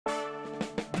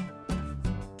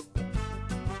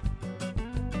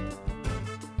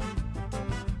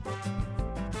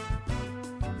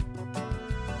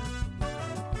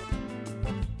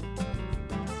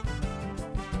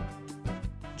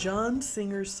John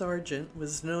Singer Sargent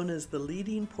was known as the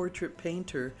leading portrait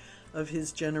painter of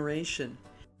his generation.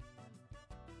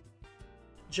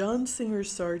 John Singer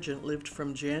Sargent lived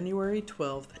from January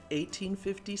 12,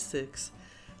 1856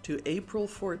 to April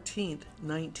 14,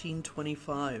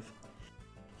 1925.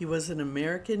 He was an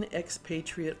American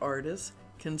expatriate artist,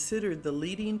 considered the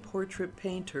leading portrait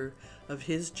painter of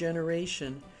his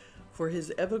generation for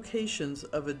his evocations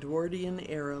of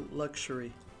Edwardian-era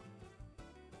luxury.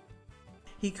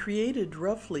 He created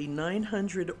roughly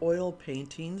 900 oil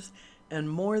paintings and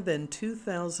more than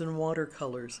 2,000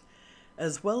 watercolors,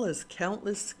 as well as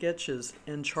countless sketches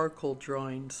and charcoal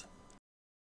drawings.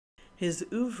 His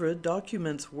oeuvre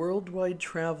documents worldwide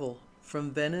travel from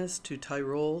Venice to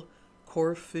Tyrol,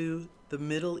 Corfu, the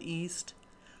Middle East,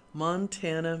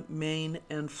 Montana, Maine,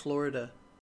 and Florida.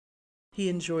 He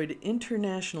enjoyed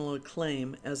international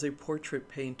acclaim as a portrait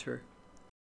painter.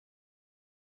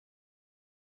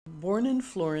 Born in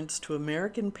Florence to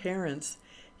American parents,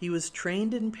 he was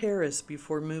trained in Paris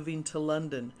before moving to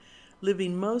London,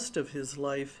 living most of his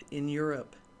life in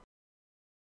Europe.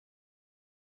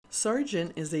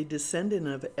 Sargent is a descendant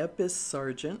of Epes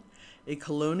Sargent, a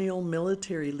colonial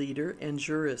military leader and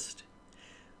jurist.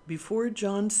 Before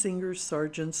John Singer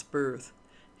Sargent's birth,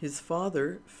 his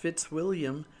father,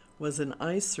 Fitzwilliam, was an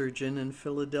eye surgeon in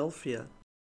Philadelphia.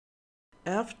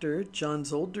 After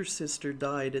John's older sister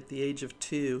died at the age of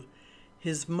 2,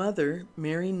 his mother,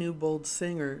 Mary Newbold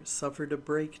Singer, suffered a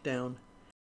breakdown,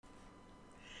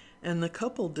 and the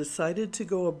couple decided to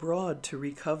go abroad to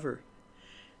recover.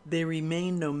 They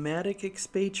remained nomadic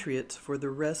expatriates for the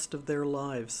rest of their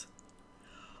lives.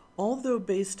 Although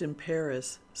based in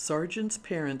Paris, Sargent's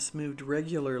parents moved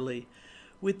regularly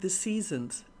with the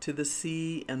seasons to the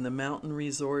sea and the mountain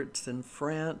resorts in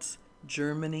France,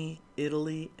 Germany,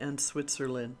 Italy, and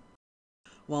Switzerland.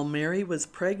 While Mary was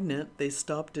pregnant, they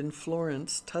stopped in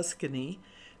Florence, Tuscany,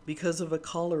 because of a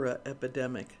cholera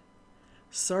epidemic.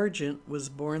 Sargent was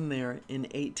born there in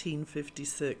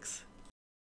 1856.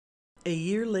 A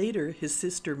year later, his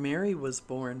sister Mary was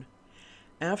born.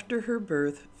 After her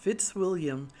birth,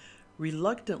 Fitzwilliam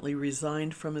reluctantly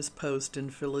resigned from his post in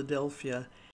Philadelphia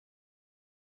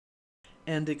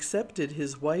and accepted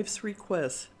his wife's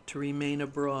request to remain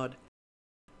abroad.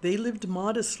 They lived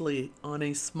modestly on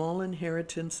a small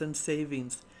inheritance and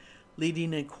savings,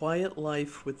 leading a quiet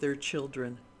life with their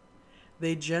children.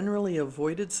 They generally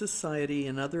avoided society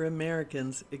and other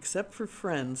Americans except for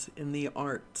friends in the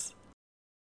arts.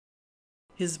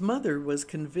 His mother was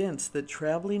convinced that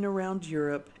traveling around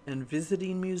Europe and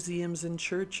visiting museums and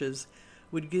churches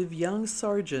would give young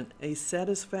Sargent a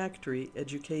satisfactory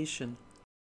education.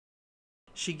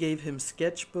 She gave him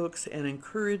sketchbooks and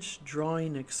encouraged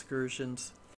drawing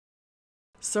excursions.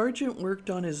 Sargent worked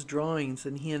on his drawings,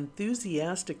 and he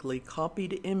enthusiastically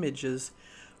copied images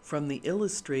from the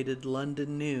Illustrated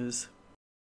London News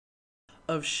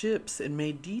of ships and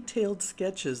made detailed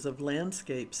sketches of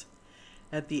landscapes.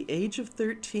 At the age of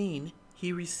 13,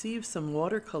 he received some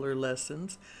watercolor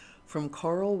lessons from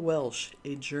Carl Welsch,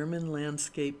 a German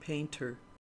landscape painter.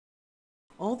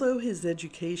 Although his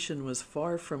education was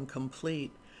far from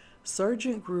complete,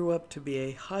 Sargent grew up to be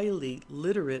a highly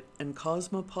literate and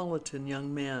cosmopolitan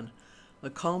young man,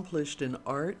 accomplished in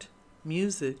art,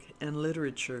 music, and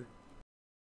literature.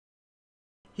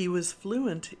 He was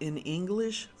fluent in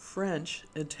English, French,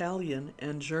 Italian,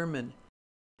 and German.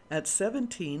 At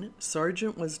 17,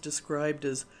 Sargent was described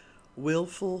as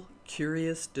willful,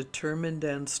 curious, determined,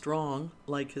 and strong,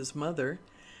 like his mother,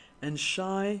 and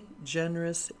shy,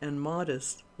 generous, and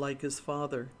modest, like his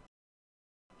father.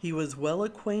 He was well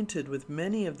acquainted with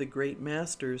many of the great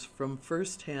masters from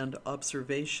first-hand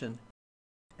observation.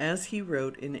 As he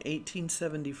wrote in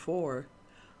 1874,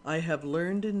 "I have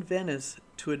learned in Venice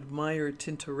to admire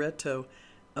Tintoretto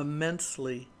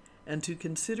immensely, and to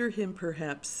consider him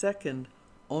perhaps second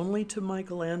only to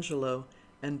Michelangelo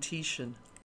and Titian."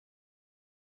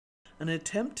 An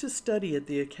attempt to study at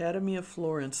the Academy of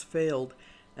Florence failed,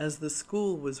 as the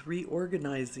school was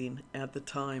reorganizing at the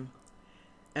time.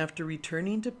 After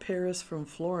returning to Paris from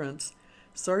Florence,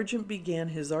 Sargent began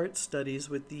his art studies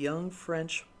with the young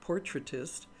French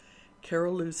portraitist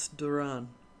Carolus-Duran.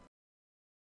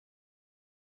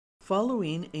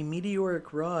 Following a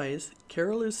meteoric rise,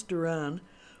 Carolus-Duran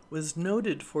was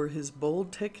noted for his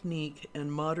bold technique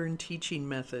and modern teaching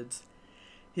methods.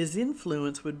 His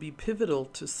influence would be pivotal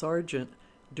to Sargent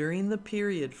during the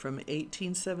period from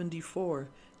 1874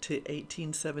 to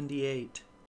 1878.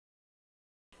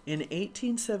 In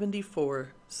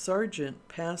 1874, Sargent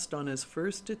passed on his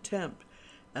first attempt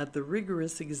at the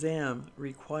rigorous exam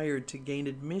required to gain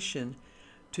admission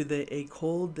to the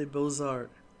École des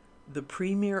Beaux-Arts, the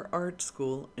premier art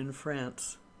school in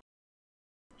France.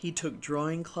 He took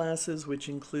drawing classes which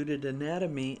included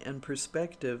anatomy and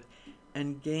perspective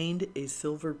and gained a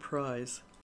silver prize.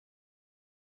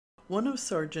 One of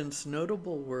Sargent's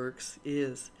notable works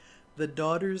is The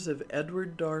Daughters of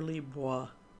Edward d'Arley Bois.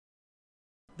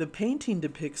 The painting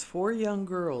depicts 4 young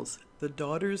girls, the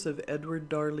daughters of Edward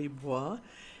d'Arley Bois,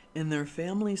 in their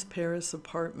family's Paris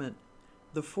apartment.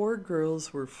 The 4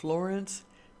 girls were Florence,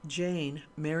 Jane,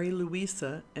 Mary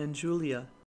Louisa, and Julia.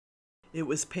 It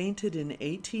was painted in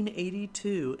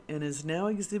 1882 and is now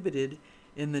exhibited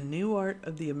in the New Art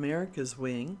of the Americas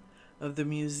wing of the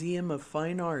Museum of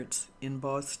Fine Arts in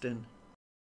Boston.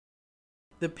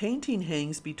 The painting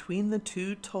hangs between the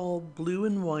 2 tall blue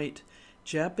and white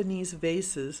Japanese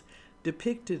vases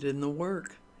depicted in the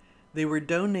work. They were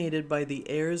donated by the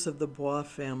heirs of the Bois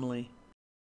family.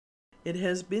 It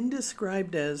has been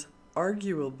described as,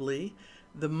 arguably,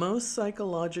 the most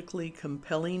psychologically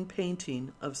compelling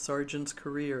painting of Sargent's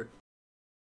career.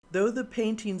 Though the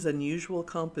painting's unusual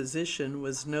composition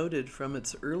was noted from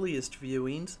its earliest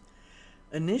viewings,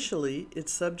 initially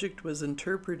its subject was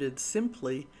interpreted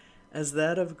simply as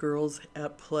that of girls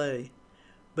at play,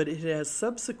 but it has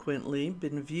subsequently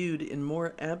been viewed in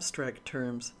more abstract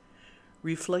terms,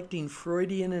 reflecting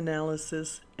Freudian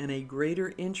analysis and a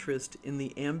greater interest in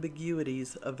the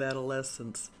ambiguities of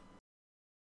adolescence.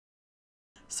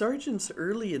 Sargent's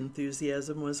early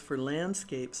enthusiasm was for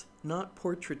landscapes, not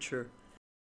portraiture.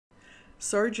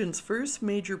 Sargent's first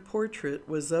major portrait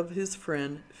was of his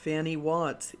friend Fanny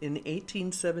Watts in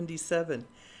 1877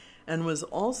 and was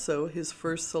also his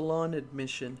first salon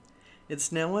admission.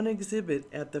 It's now on exhibit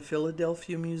at the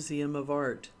Philadelphia Museum of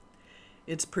Art.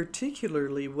 Its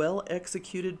particularly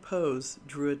well-executed pose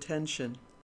drew attention.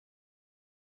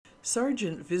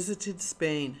 Sargent visited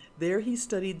Spain. There he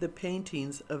studied the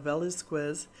paintings of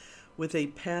Velázquez with a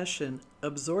passion,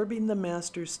 absorbing the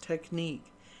master's technique,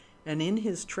 and in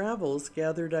his travels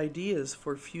gathered ideas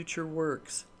for future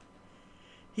works.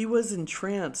 He was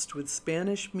entranced with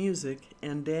Spanish music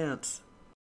and dance.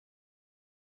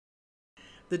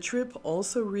 The trip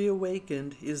also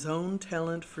reawakened his own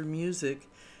talent for music,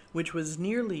 which was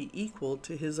nearly equal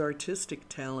to his artistic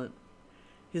talent.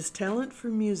 His talent for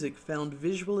music found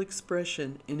visual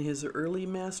expression in his early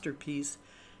masterpiece,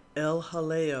 El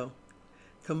Jaleo,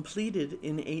 completed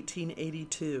in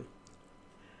 1882.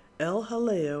 El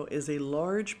Jaleo is a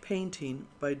large painting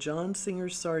by John Singer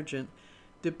Sargent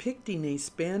depicting a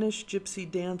Spanish gypsy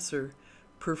dancer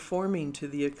performing to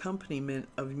the accompaniment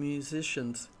of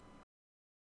musicians.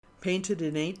 Painted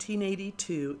in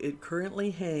 1882, it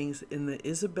currently hangs in the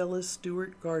Isabella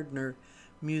Stewart Gardner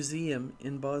Museum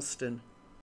in Boston.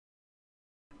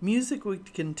 Music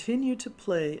would continue to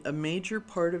play a major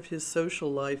part of his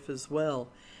social life as well,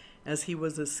 as he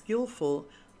was a skillful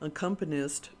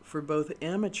accompanist for both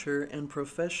amateur and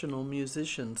professional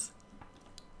musicians.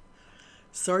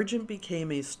 Sargent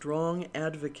became a strong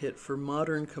advocate for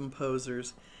modern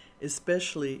composers,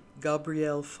 especially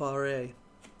Gabriel Fauré.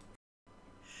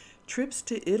 Trips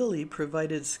to Italy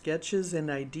provided sketches and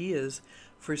ideas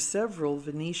for several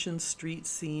Venetian street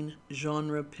scene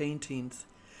genre paintings,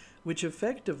 which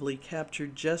effectively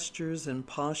captured gestures and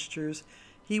postures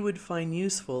he would find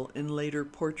useful in later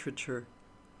portraiture.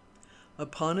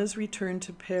 Upon his return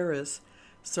to Paris,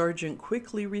 Sargent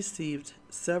quickly received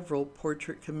several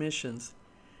portrait commissions.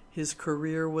 His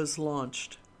career was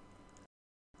launched.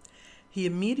 He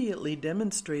immediately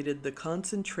demonstrated the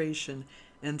concentration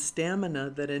and stamina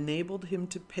that enabled him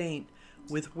to paint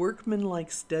with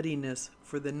workmanlike steadiness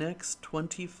for the next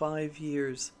 25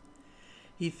 years.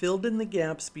 He filled in the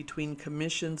gaps between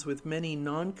commissions with many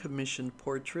non-commissioned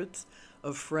portraits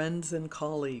of friends and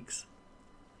colleagues.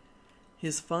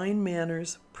 His fine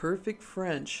manners, perfect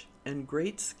French, and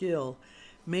great skill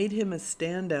made him a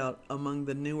standout among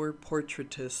the newer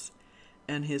portraitists,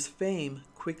 and his fame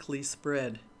quickly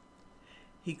spread.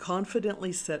 He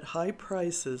confidently set high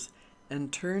prices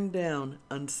and turned down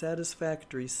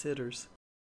unsatisfactory sitters.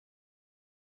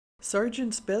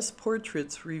 Sargent's best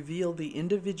portraits reveal the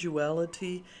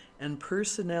individuality and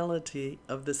personality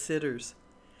of the sitters.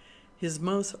 His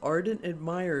most ardent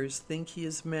admirers think he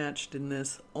is matched in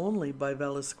this only by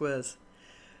Velázquez,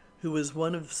 who was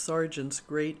one of Sargent's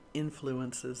great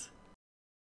influences.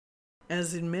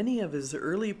 As in many of his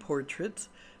early portraits,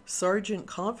 Sargent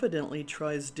confidently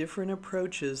tries different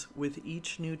approaches with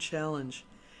each new challenge,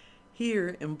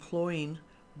 here employing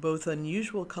both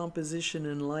unusual composition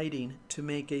and lighting to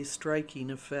make a striking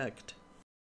effect.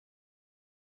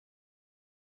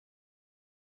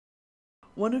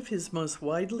 One of his most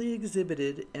widely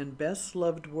exhibited and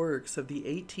best-loved works of the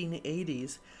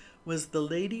 1880s was The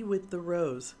Lady with the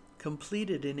Rose,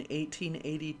 completed in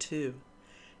 1882,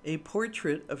 a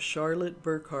portrait of Charlotte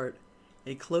Burckhardt,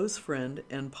 a close friend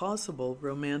and possible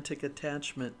romantic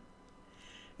attachment.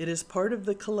 It is part of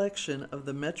the collection of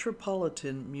the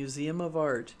Metropolitan Museum of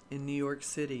Art in New York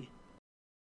City.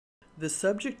 The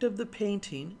subject of the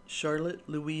painting, Charlotte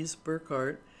Louise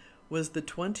Burckhardt, was the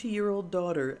 20-year-old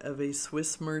daughter of a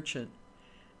Swiss merchant,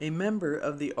 a member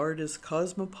of the artist's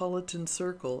cosmopolitan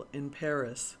circle in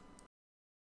Paris.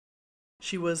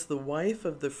 She was the wife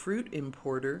of the fruit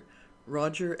importer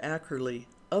Roger Ackerley,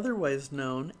 otherwise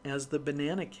known as the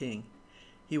Banana King.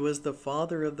 He was the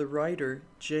father of the writer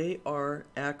J.R.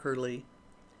 Ackerley.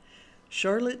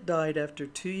 Charlotte died after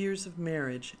 2 years of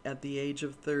marriage at the age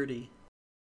of 30.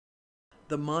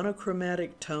 The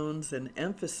monochromatic tones and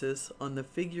emphasis on the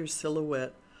figure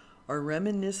silhouette are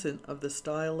reminiscent of the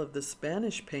style of the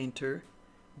Spanish painter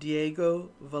Diego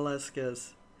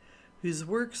Velázquez, whose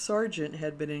work Sargent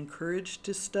had been encouraged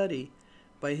to study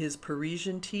by his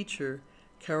Parisian teacher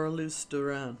Carolus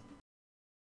Duran.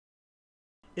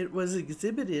 It was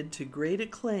exhibited to great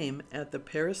acclaim at the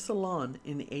Paris Salon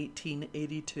in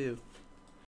 1882.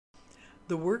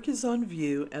 The work is on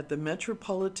view at the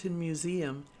Metropolitan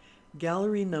Museum,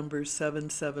 Gallery number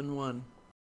 771.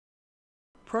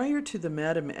 Prior to the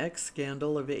Madame X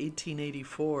scandal of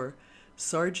 1884,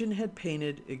 Sargent had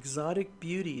painted exotic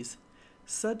beauties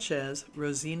such as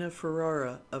Rosina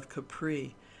Ferrara of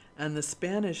Capri and the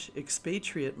Spanish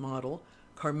expatriate model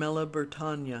Carmela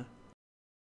Bertagna.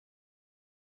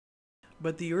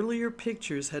 But the earlier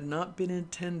pictures had not been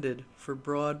intended for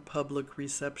broad public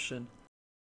reception.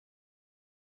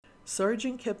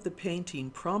 Sargent kept the painting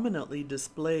prominently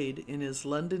displayed in his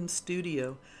London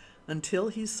studio until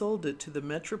he sold it to the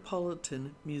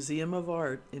Metropolitan Museum of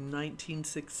Art in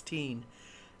 1916,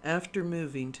 after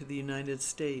moving to the United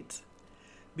States.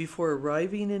 Before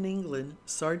arriving in England,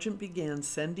 Sargent began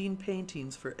sending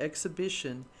paintings for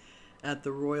exhibition at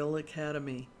the Royal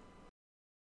Academy.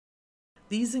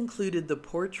 These included the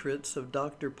portraits of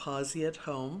Dr. Pazzi at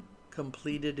Home,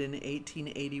 completed in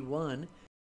 1881,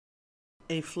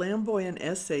 a flamboyant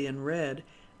essay in red,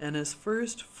 and his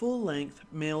first full-length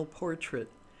male portrait,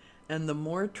 and the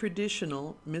more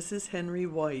traditional Mrs. Henry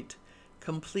White,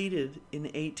 completed in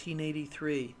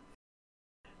 1883.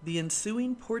 The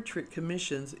ensuing portrait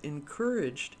commissions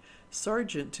encouraged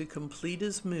Sargent to complete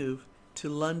his move to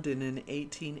London in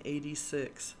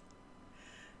 1886.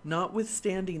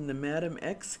 Notwithstanding the Madame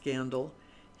X scandal,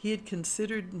 he had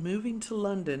considered moving to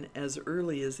London as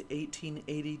early as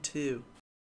 1882.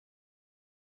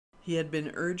 He had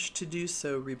been urged to do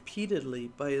so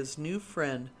repeatedly by his new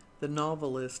friend, the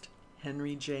novelist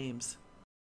Henry James.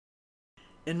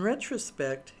 In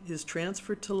retrospect, his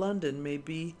transfer to London may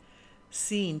be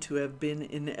seen to have been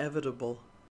inevitable.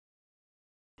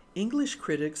 English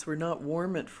critics were not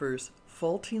warm at first,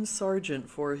 faulting Sargent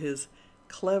for his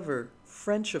clever,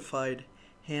 Frenchified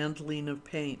handling of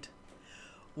paint.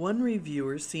 One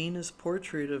reviewer, seeing his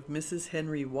portrait of Mrs.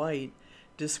 Henry White,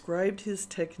 described his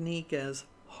technique as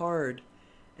hard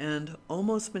and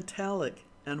almost metallic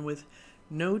and with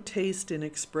no taste in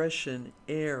expression,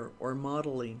 air, or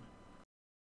modeling.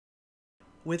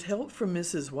 With help from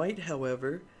Mrs. White,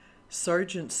 however,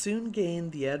 Sargent soon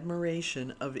gained the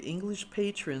admiration of English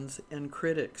patrons and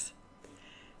critics.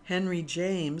 Henry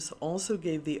James also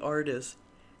gave the artist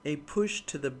a push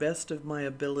to the best of my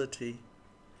ability.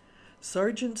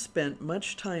 Sargent spent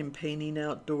much time painting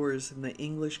outdoors in the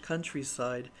English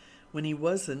countryside when he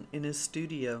wasn't in his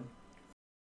studio.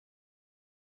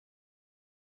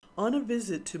 On a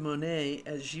visit to Monet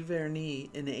at Giverny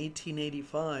in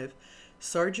 1885,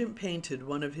 Sargent painted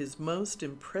one of his most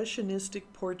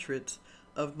impressionistic portraits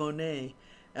of Monet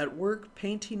at work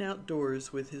painting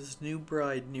outdoors with his new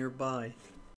bride nearby.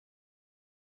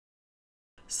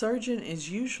 Sargent is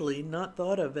usually not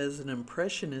thought of as an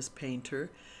impressionist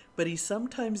painter, but he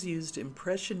sometimes used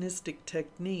impressionistic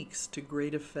techniques to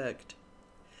great effect.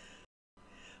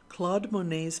 Claude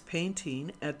Monet's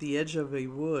painting At the Edge of a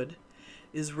Wood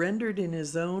is rendered in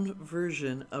his own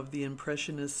version of the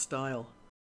Impressionist style.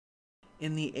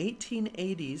 In the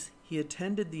 1880s, he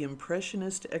attended the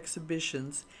Impressionist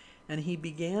exhibitions and he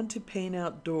began to paint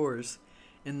outdoors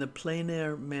in the plein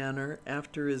air manner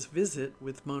after his visit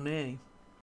with Monet.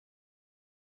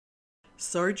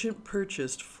 Sargent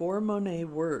purchased 4 Monet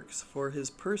works for his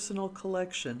personal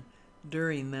collection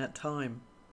during that time.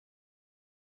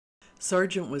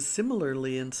 Sargent was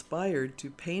similarly inspired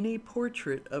to paint a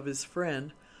portrait of his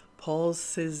friend Paul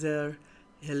Césaire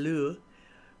Helou,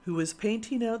 who was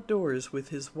painting outdoors with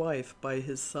his wife by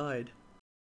his side.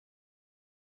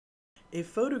 A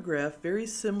photograph very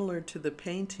similar to the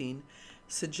painting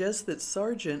suggests that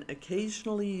Sargent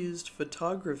occasionally used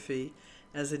photography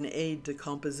as an aid to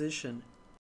composition.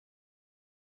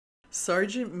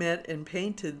 Sargent met and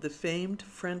painted the famed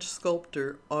French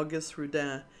sculptor Auguste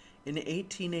Rodin in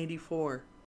 1884.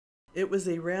 It was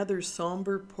a rather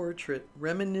somber portrait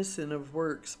reminiscent of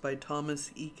works by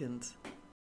Thomas Eakins.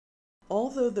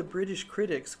 Although the British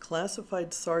critics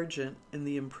classified Sargent in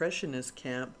the Impressionist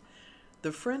camp,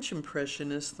 the French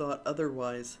Impressionists thought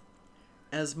otherwise.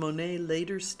 As Monet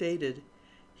later stated,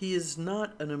 he is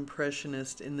not an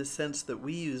Impressionist in the sense that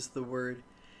we use the word.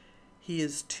 He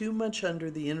is too much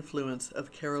under the influence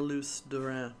of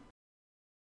Carolus-Duran.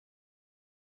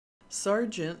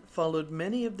 Sargent followed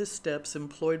many of the steps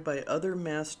employed by other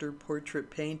master portrait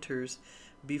painters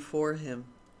before him.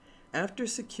 After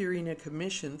securing a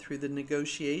commission through the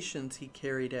negotiations he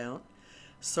carried out,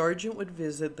 Sargent would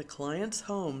visit the client's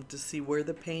home to see where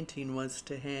the painting was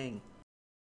to hang.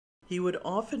 He would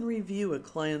often review a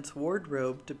client's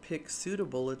wardrobe to pick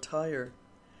suitable attire.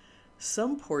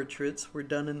 Some portraits were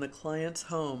done in the client's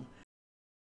home,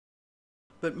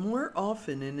 but more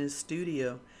often in his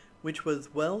studio, which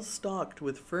was well stocked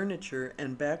with furniture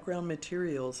and background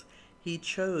materials he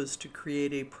chose to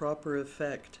create a proper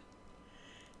effect.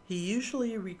 He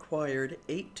usually required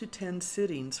 8 to 10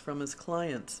 sittings from his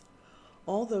clients,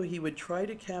 although he would try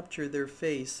to capture their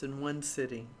face in one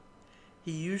sitting.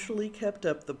 He usually kept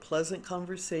up the pleasant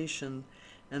conversation,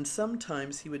 and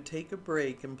sometimes he would take a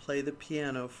break and play the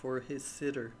piano for his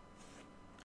sitter.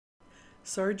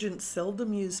 Sargent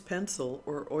seldom used pencil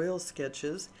or oil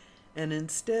sketches, and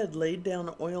instead laid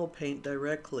down oil paint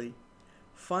directly.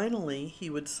 Finally, he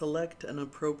would select an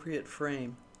appropriate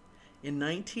frame. In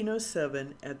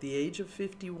 1907, at the age of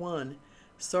 51,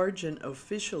 Sargent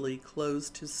officially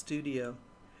closed his studio.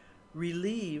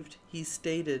 Relieved, he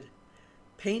stated,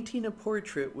 "Painting a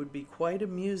portrait would be quite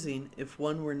amusing if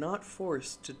one were not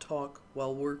forced to talk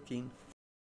while working."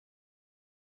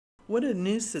 What a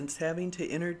nuisance having to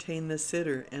entertain the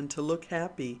sitter and to look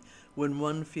happy when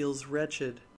one feels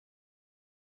wretched.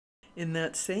 In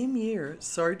that same year,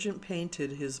 Sargent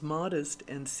painted his modest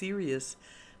and serious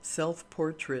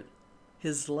self-portrait,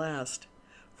 his last,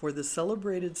 for the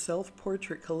celebrated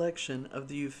self-portrait collection of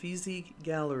the Uffizi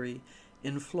Gallery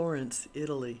in Florence,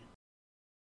 Italy.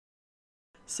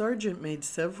 Sargent made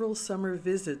several summer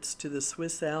visits to the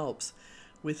Swiss Alps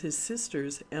with his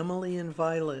sisters Emily and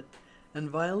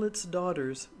Violet's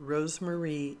daughters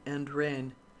Rose-Marie and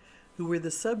Reine, who were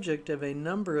the subject of a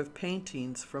number of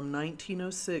paintings from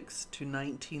 1906 to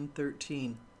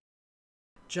 1913.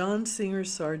 John Singer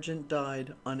Sargent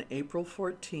died on April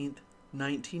 14,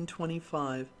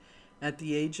 1925, at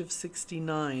the age of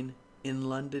 69 in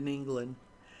London, England.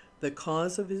 The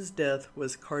cause of his death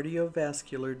was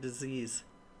cardiovascular disease.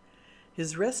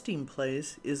 His resting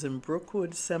place is in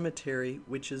Brookwood Cemetery,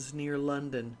 which is near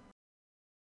London.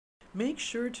 Make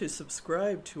sure to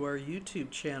subscribe to our YouTube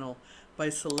channel by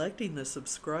selecting the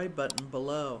subscribe button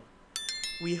below.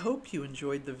 We hope you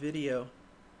enjoyed the video.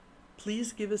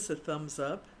 Please give us a thumbs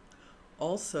up.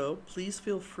 Also, please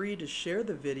feel free to share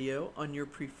the video on your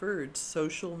preferred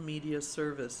social media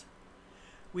service.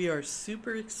 We are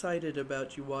super excited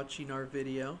about you watching our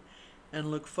video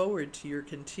and look forward to your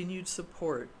continued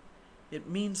support. It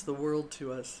means the world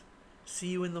to us. See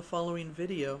you in the following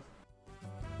video.